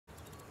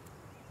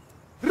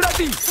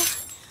ready!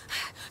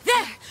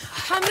 There!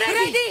 I'm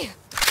ready!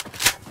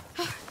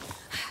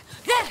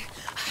 There!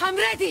 I'm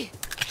ready!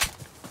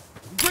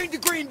 Green to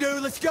green,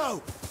 dude, let's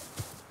go!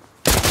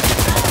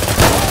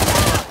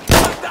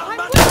 I'm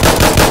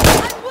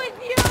with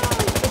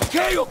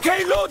you!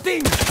 Okay,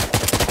 loading!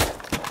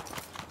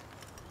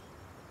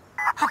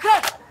 Okay!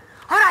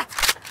 Alright!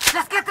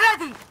 Let's get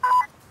ready!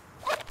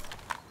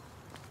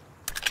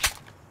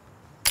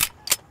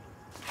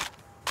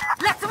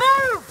 Let's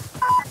move!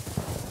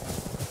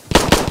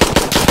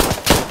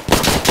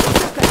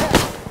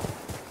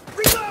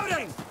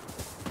 Reloading!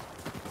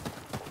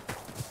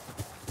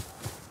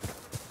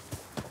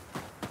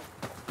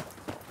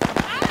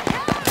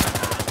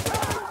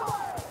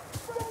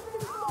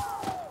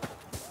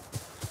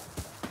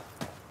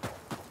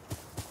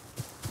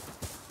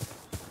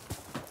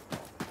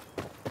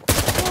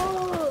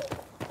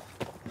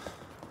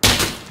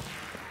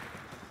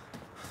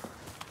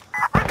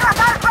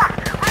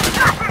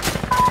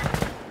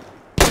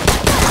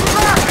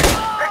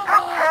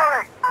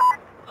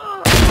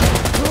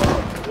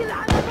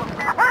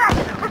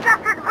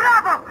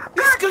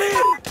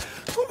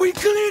 We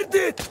cleared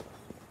it!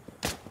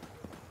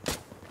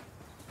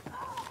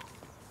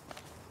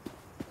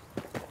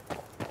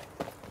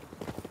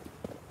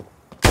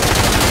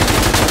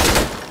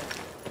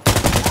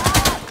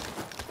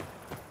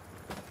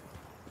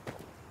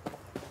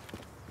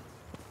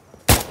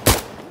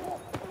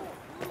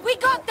 We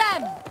got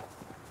them!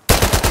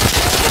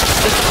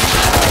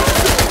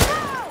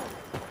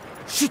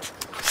 Shit!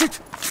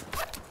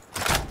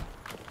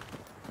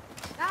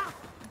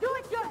 Do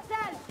it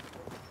yourself!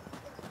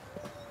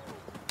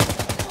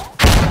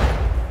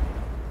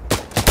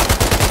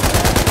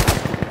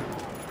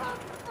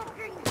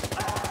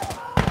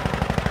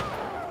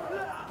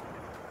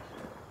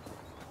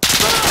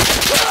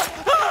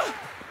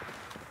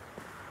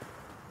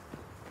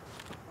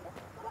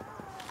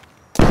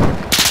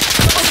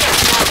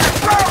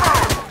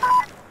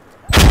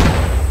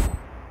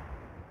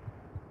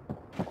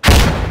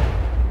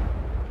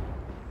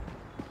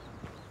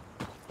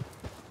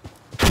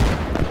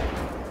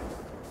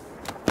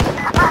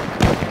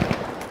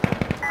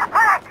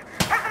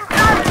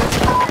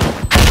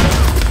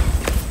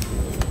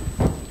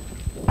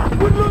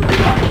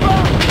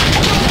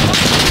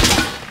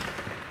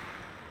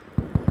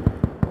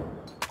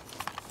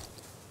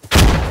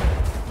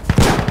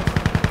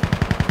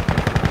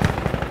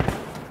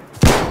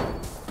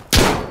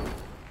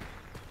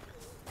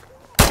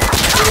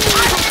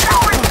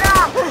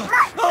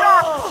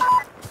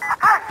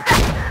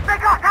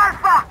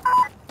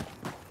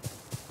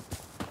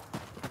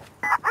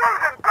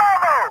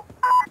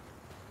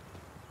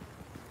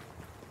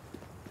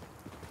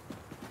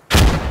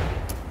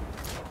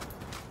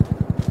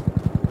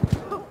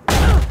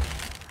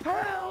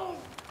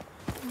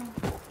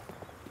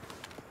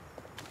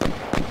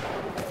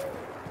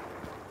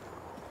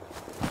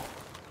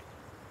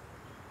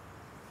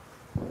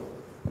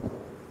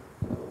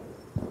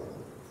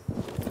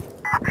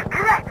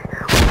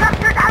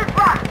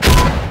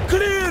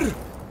 Clear!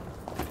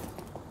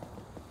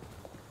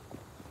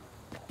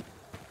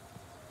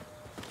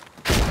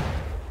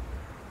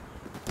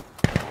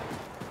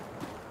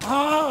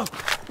 Ah!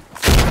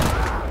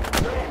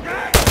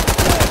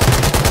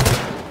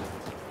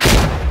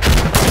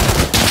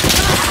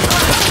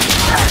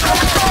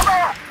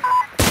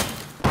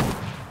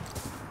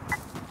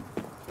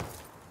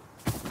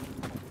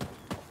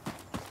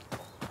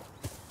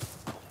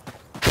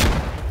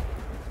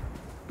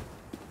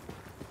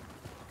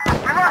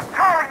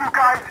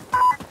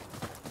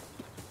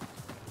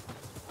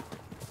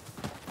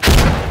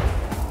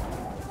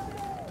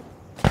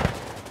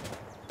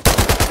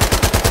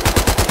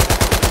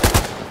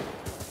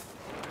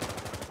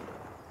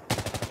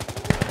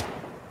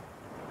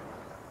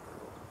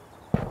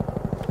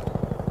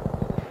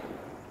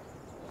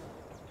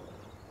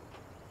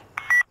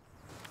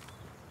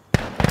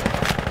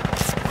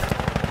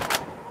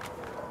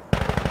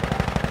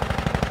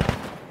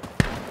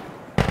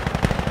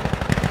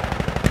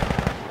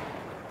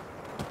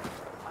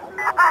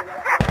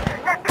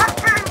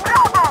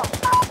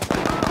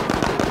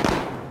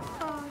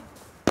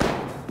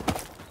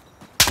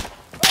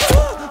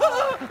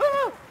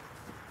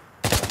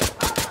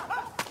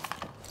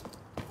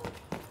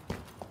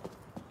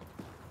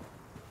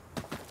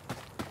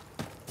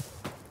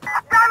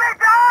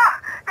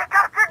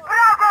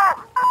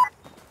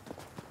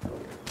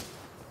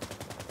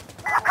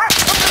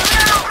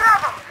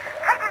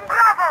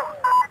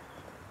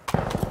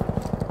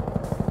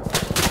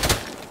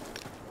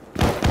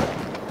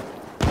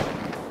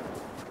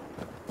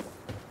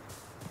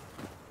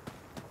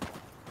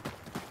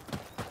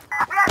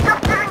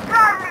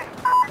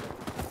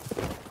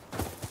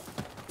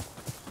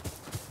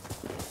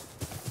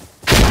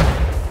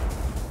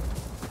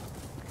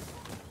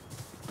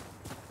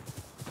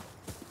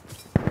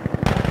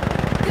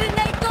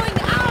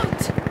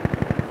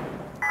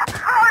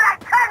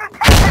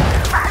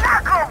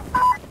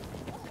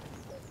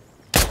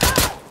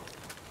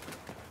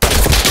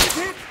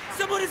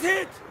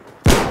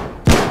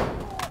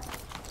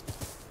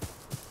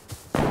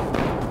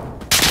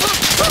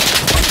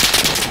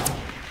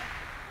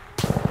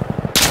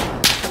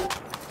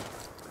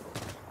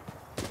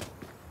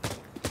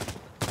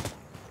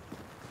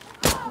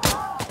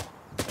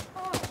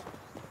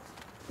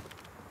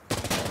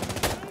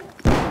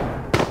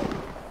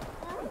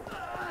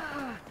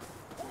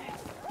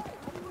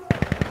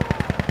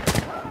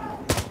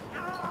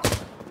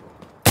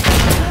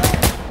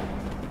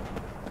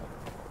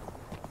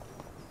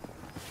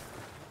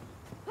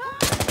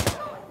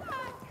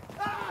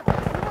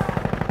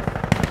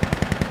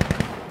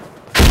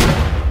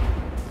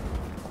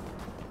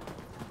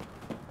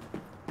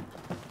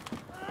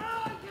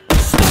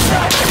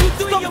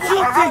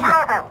 see you!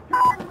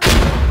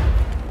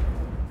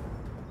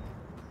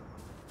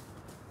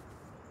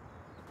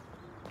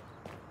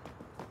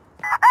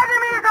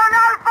 Enemies on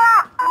Alpha!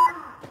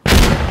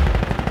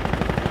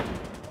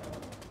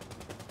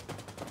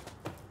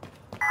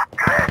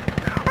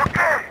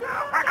 Okay,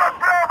 we got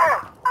Bravo!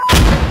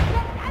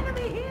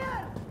 Enemy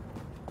here!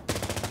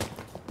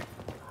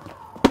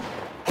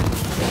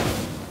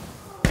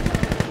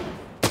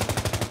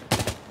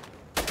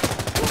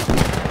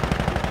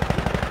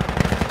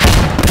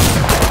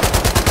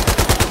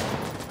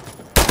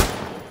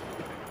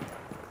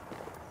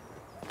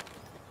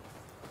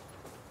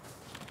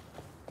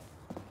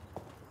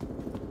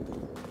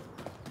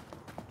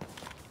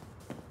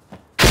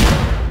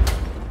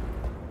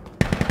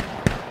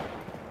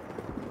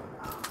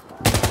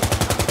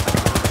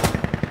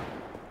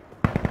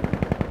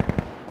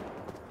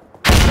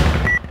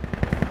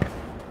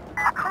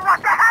 What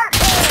the hell?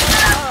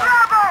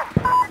 Bravo!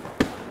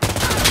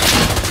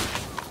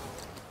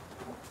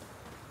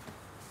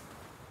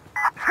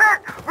 Shit!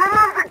 We're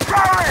losing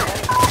Charlie!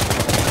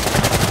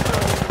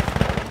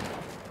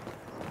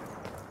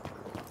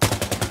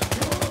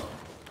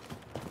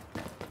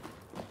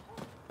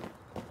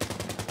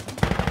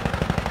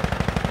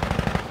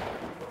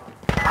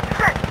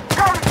 Shit!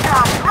 Charlie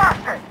down!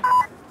 Lost it!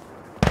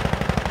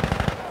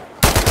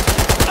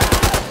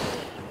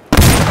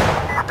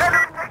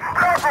 Enemy taking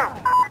Bravo!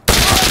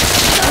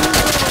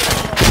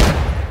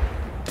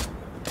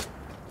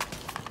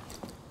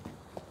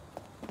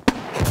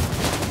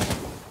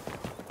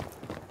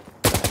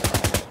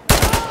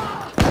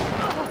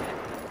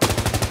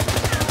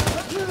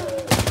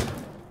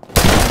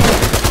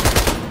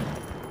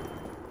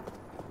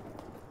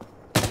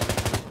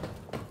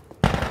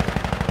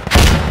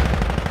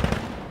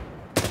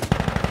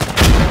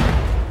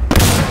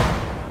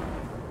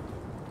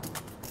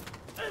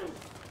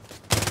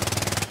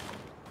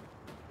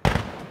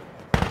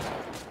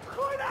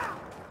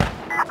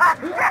 Ah,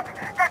 shit!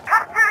 They're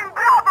capturing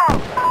Bravo!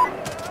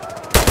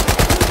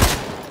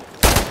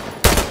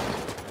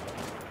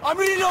 I'm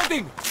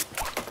reloading!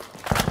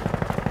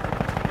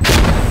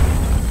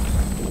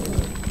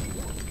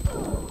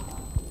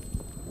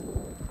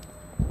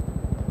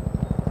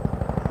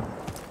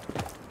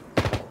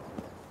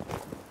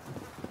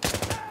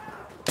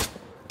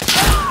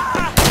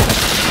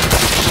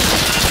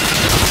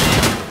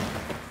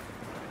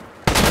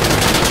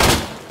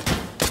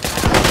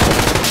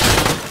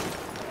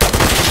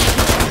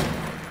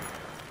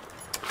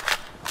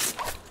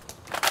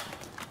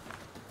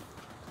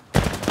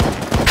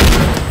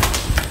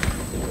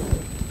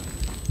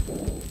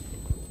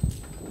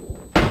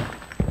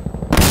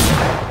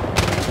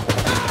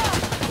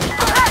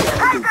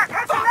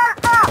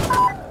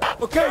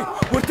 Okay,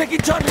 we're taking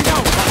Charlie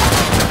now!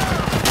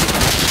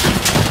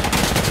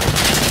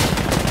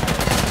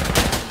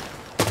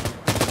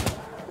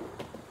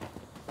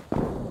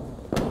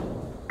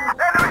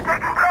 Enemy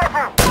taking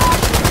Bravo!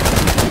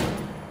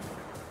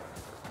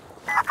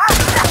 Ah,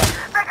 shit!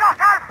 They got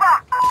Alpha!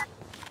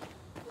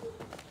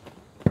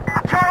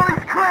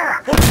 Charlie's clear!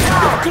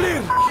 Objective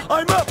clear!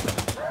 I'm up!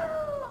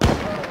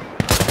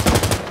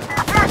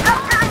 They're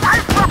capturing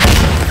Alpha!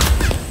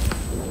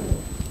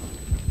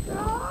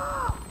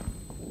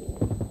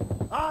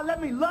 Ah,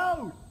 let me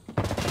load!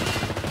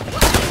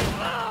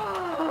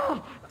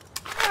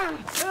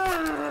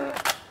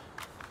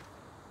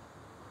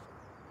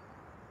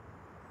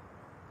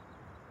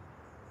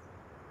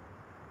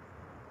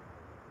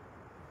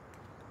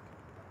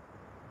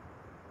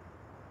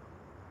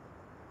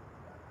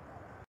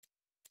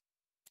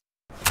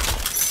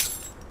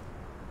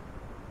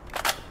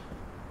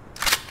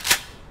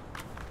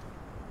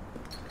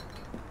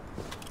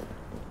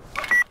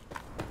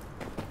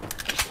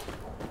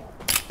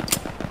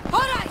 All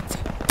right!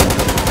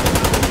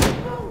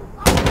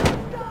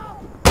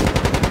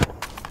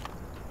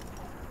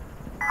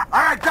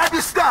 Alright, grab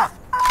your stuff!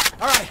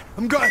 Alright,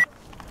 I'm good.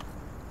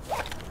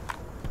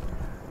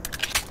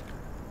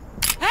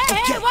 Hey,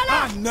 hey, voila!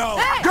 Ah, no!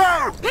 Hey!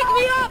 Go! Pick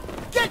me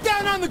up! Get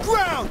down on the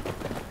ground!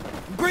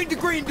 Green to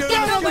green, dude!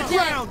 Get Let's on the go.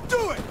 ground.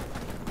 Do it!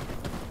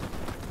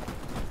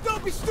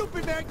 Don't be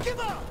stupid, man! Give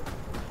up!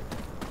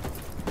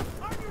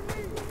 On your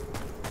knees!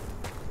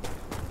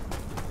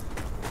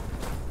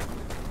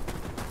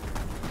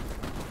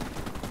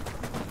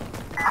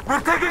 We're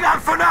taking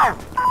Alpha now!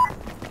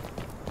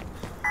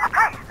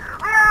 Hey,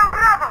 we are on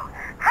Bravo!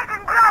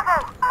 Taking Bravo!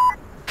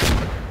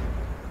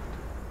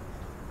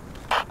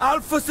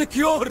 Alpha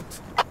secured!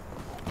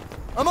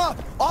 I'm up!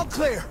 All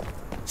clear!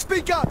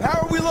 Speak up!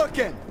 How are we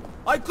looking?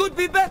 I could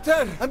be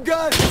better! I'm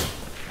good!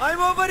 I'm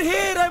over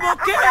here! I'm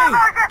Bravo's okay!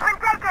 has been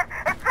taken!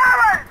 It's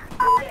ours!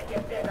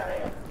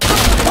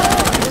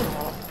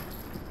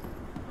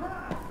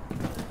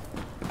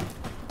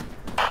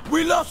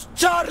 We lost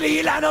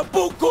Charlie, Ilana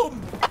Bukum!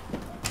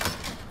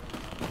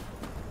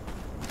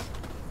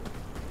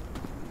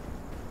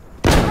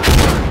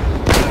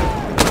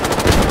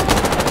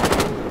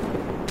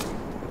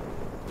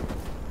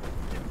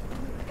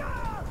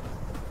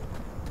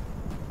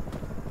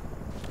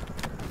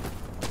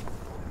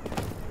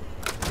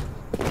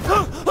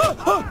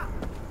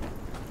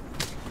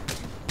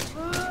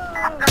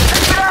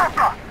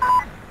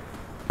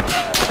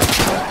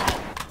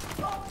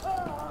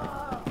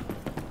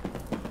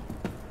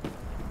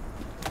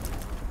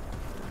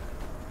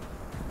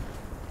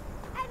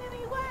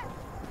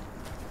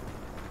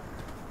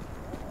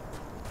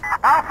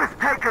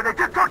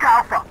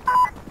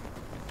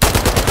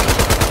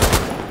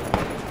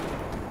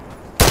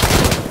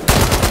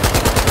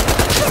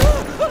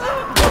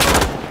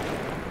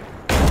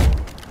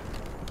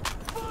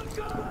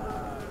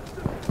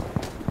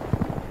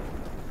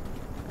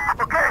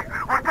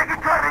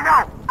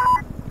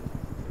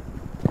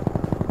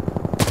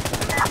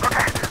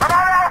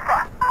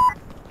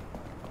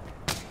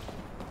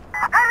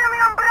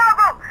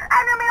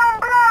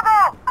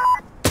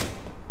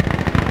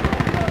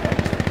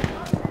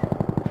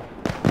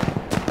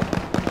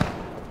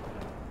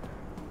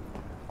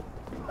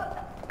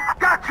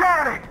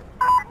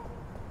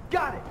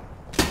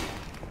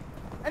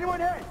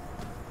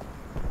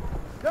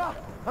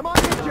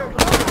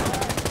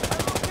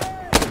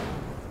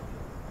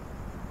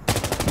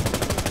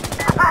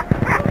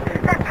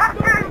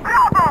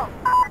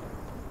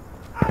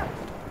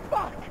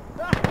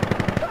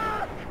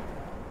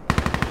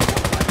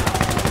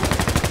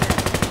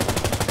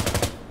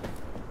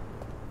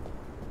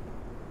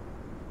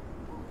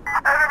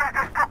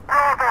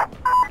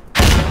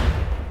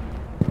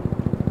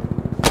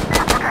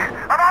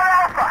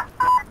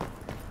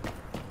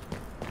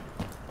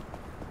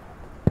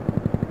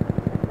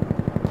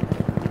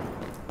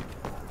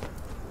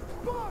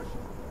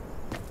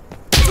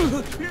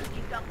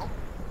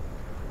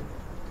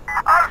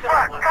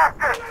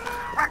 Captain!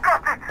 We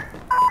got it!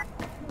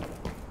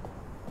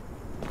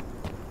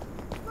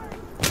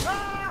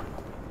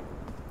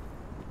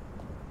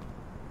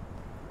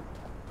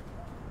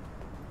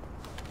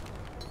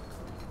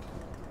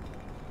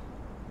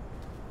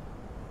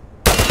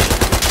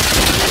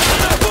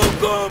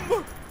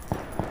 Anabukum!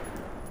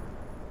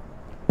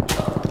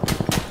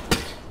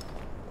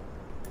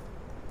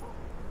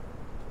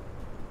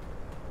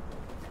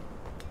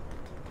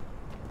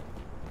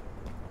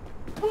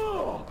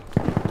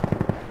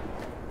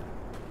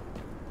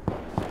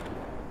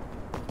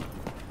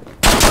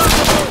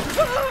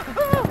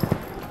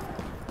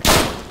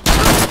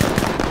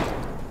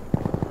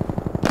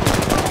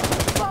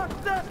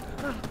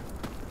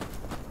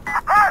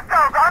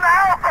 Hostiles on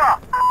Alpha!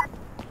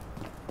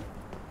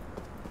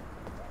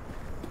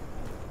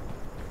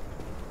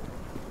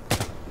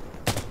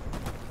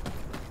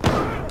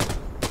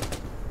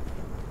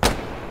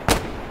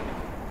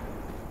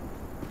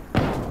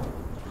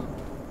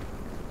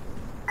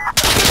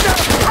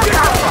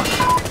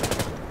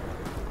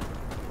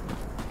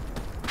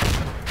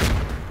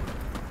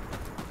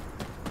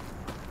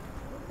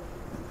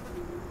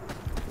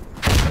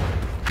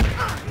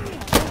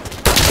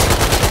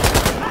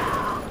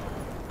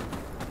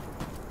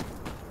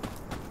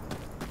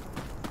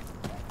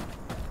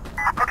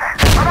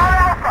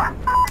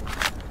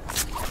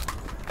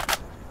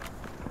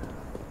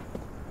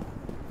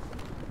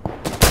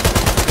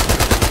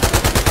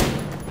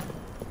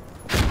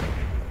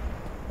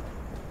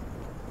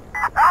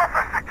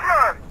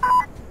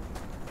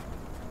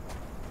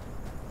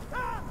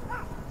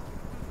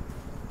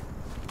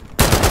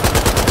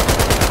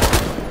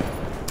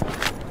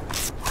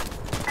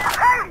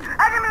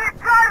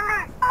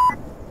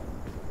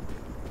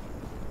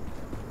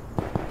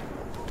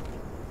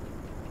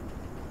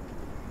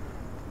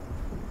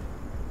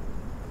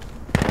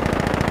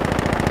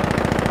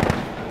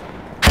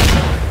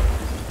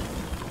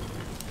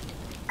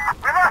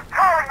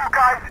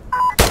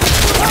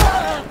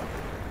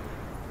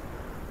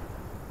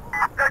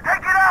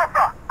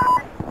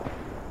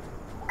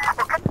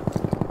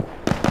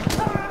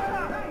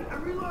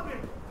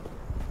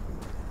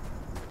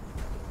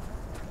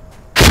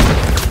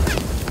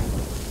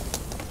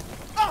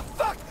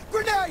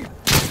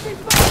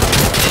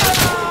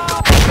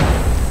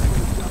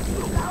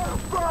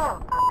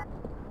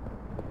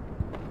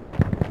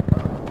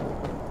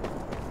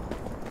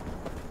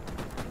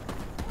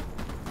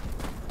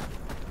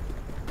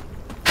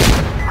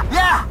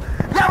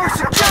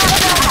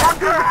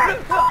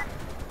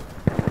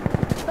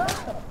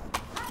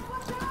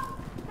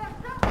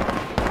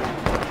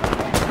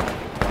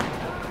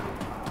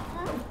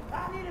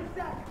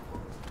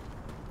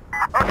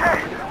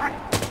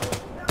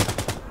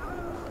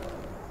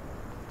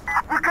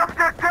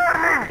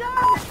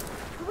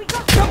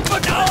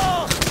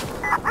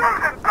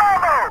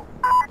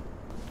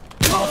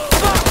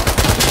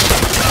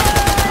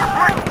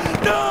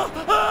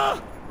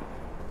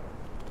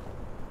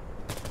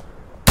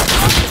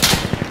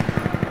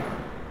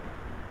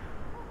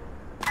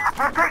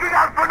 We're taking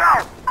out for now!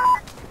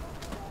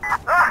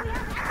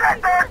 Set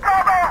their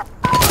cover!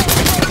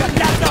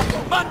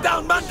 Man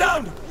down, man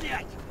down!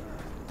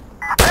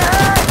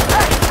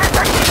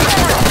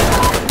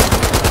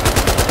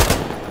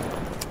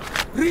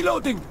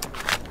 Reloading!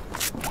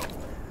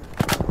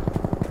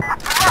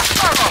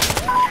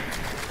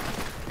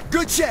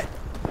 Good shit!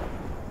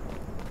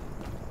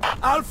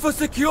 Alpha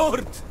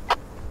secured!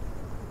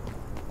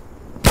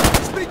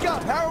 Speak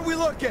up, how are we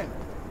looking?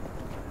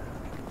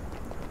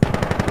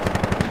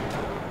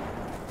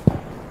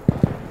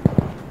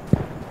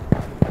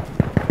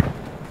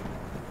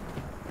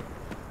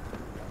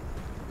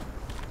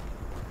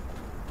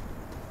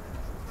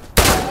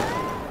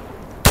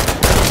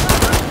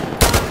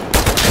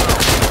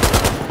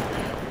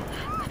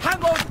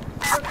 Hang on!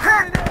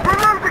 We're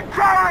losing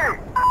Charlie!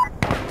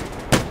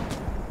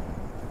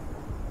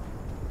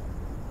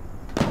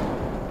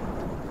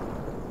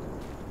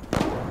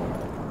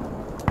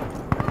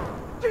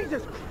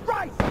 Jesus Christ!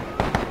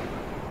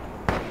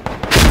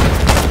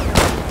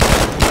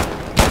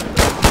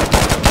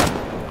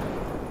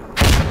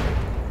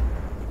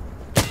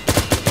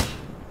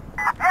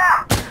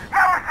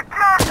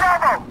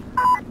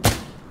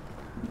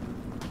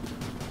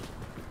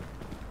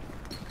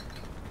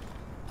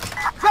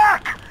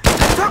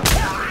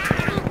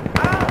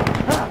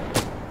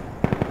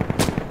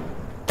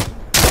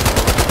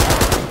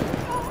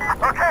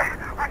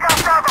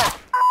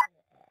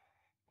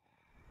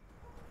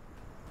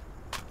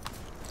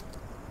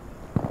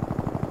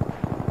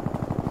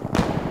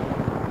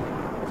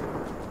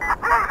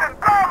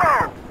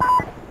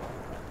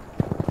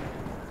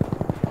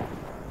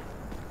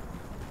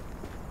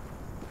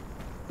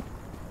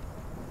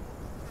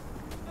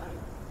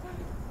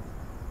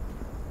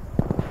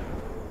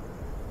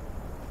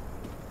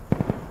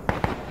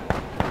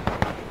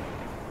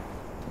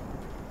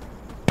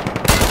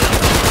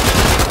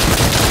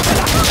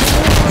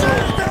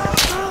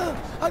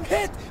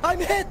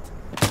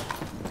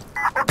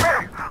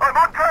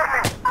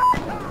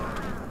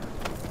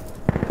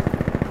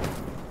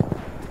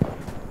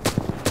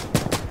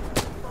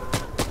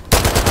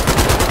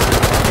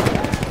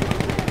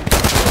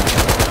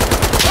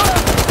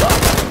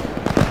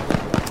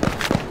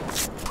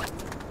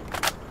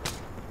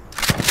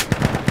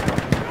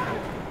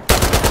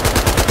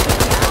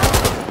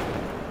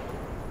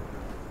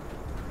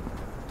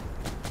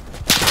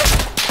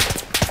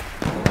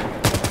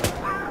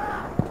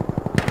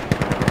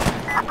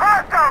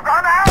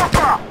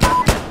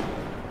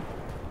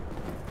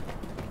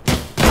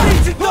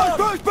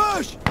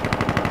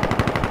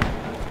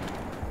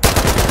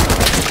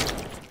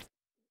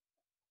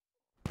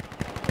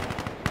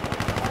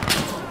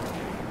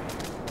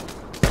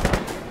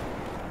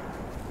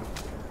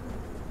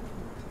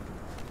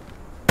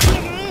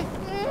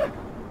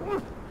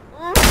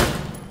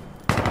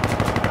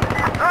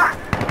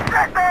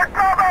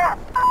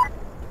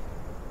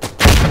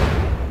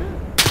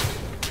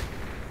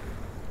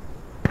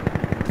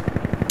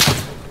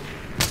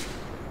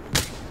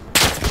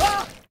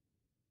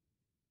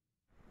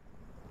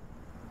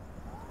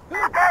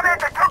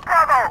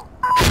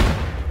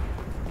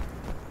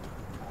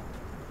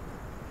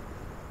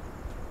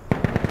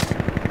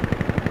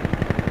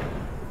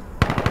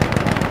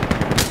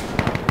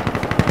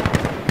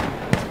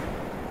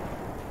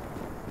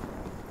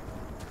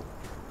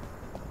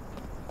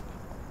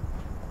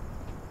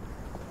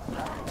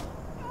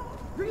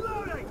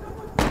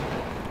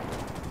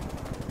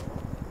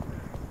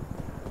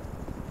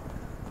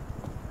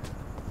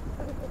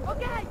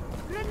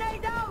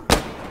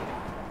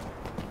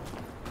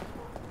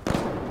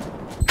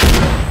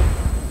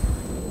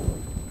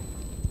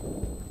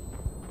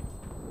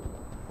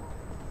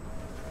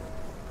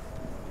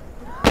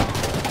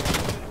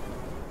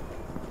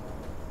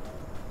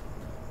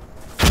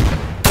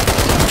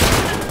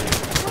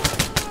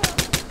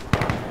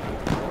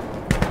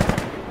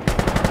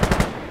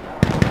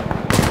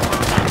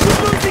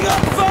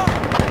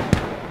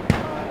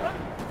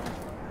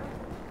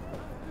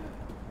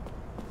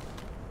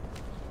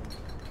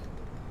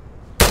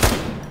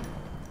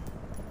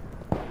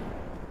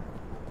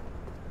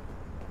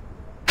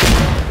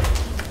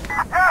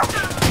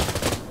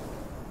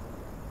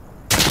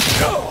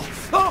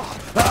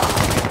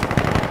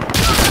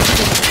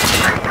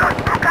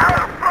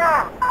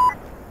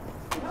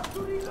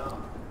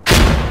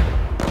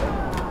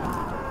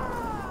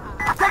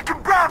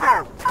 taking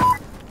Bravo!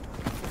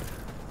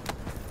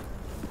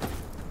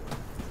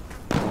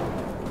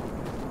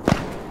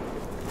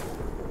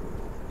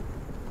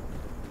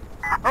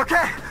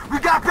 Okay, we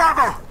got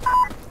Bravo!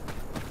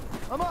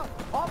 I'm up.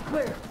 All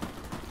clear.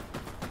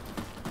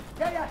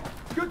 Yeah.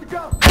 Good to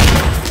go.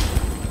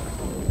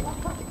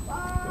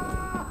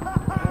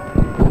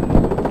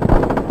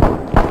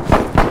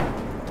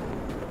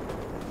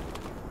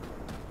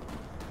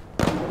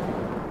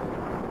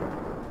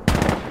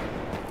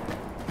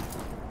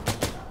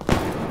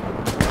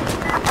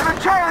 I'm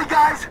in Charlie,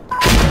 guys!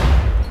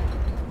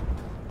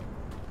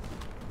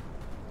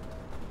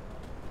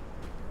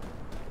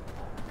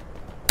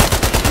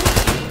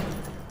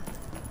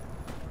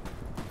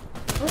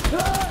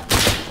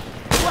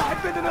 واحد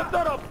مننا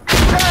اتضرب.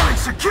 Charlie,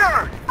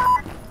 secured!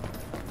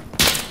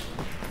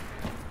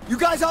 You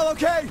guys all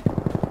okay?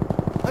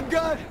 I'm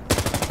good.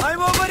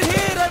 I'm over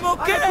here. I'm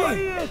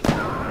okay.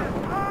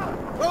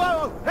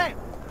 Whoa. Hey!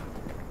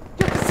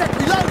 Just a sec,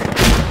 reloading!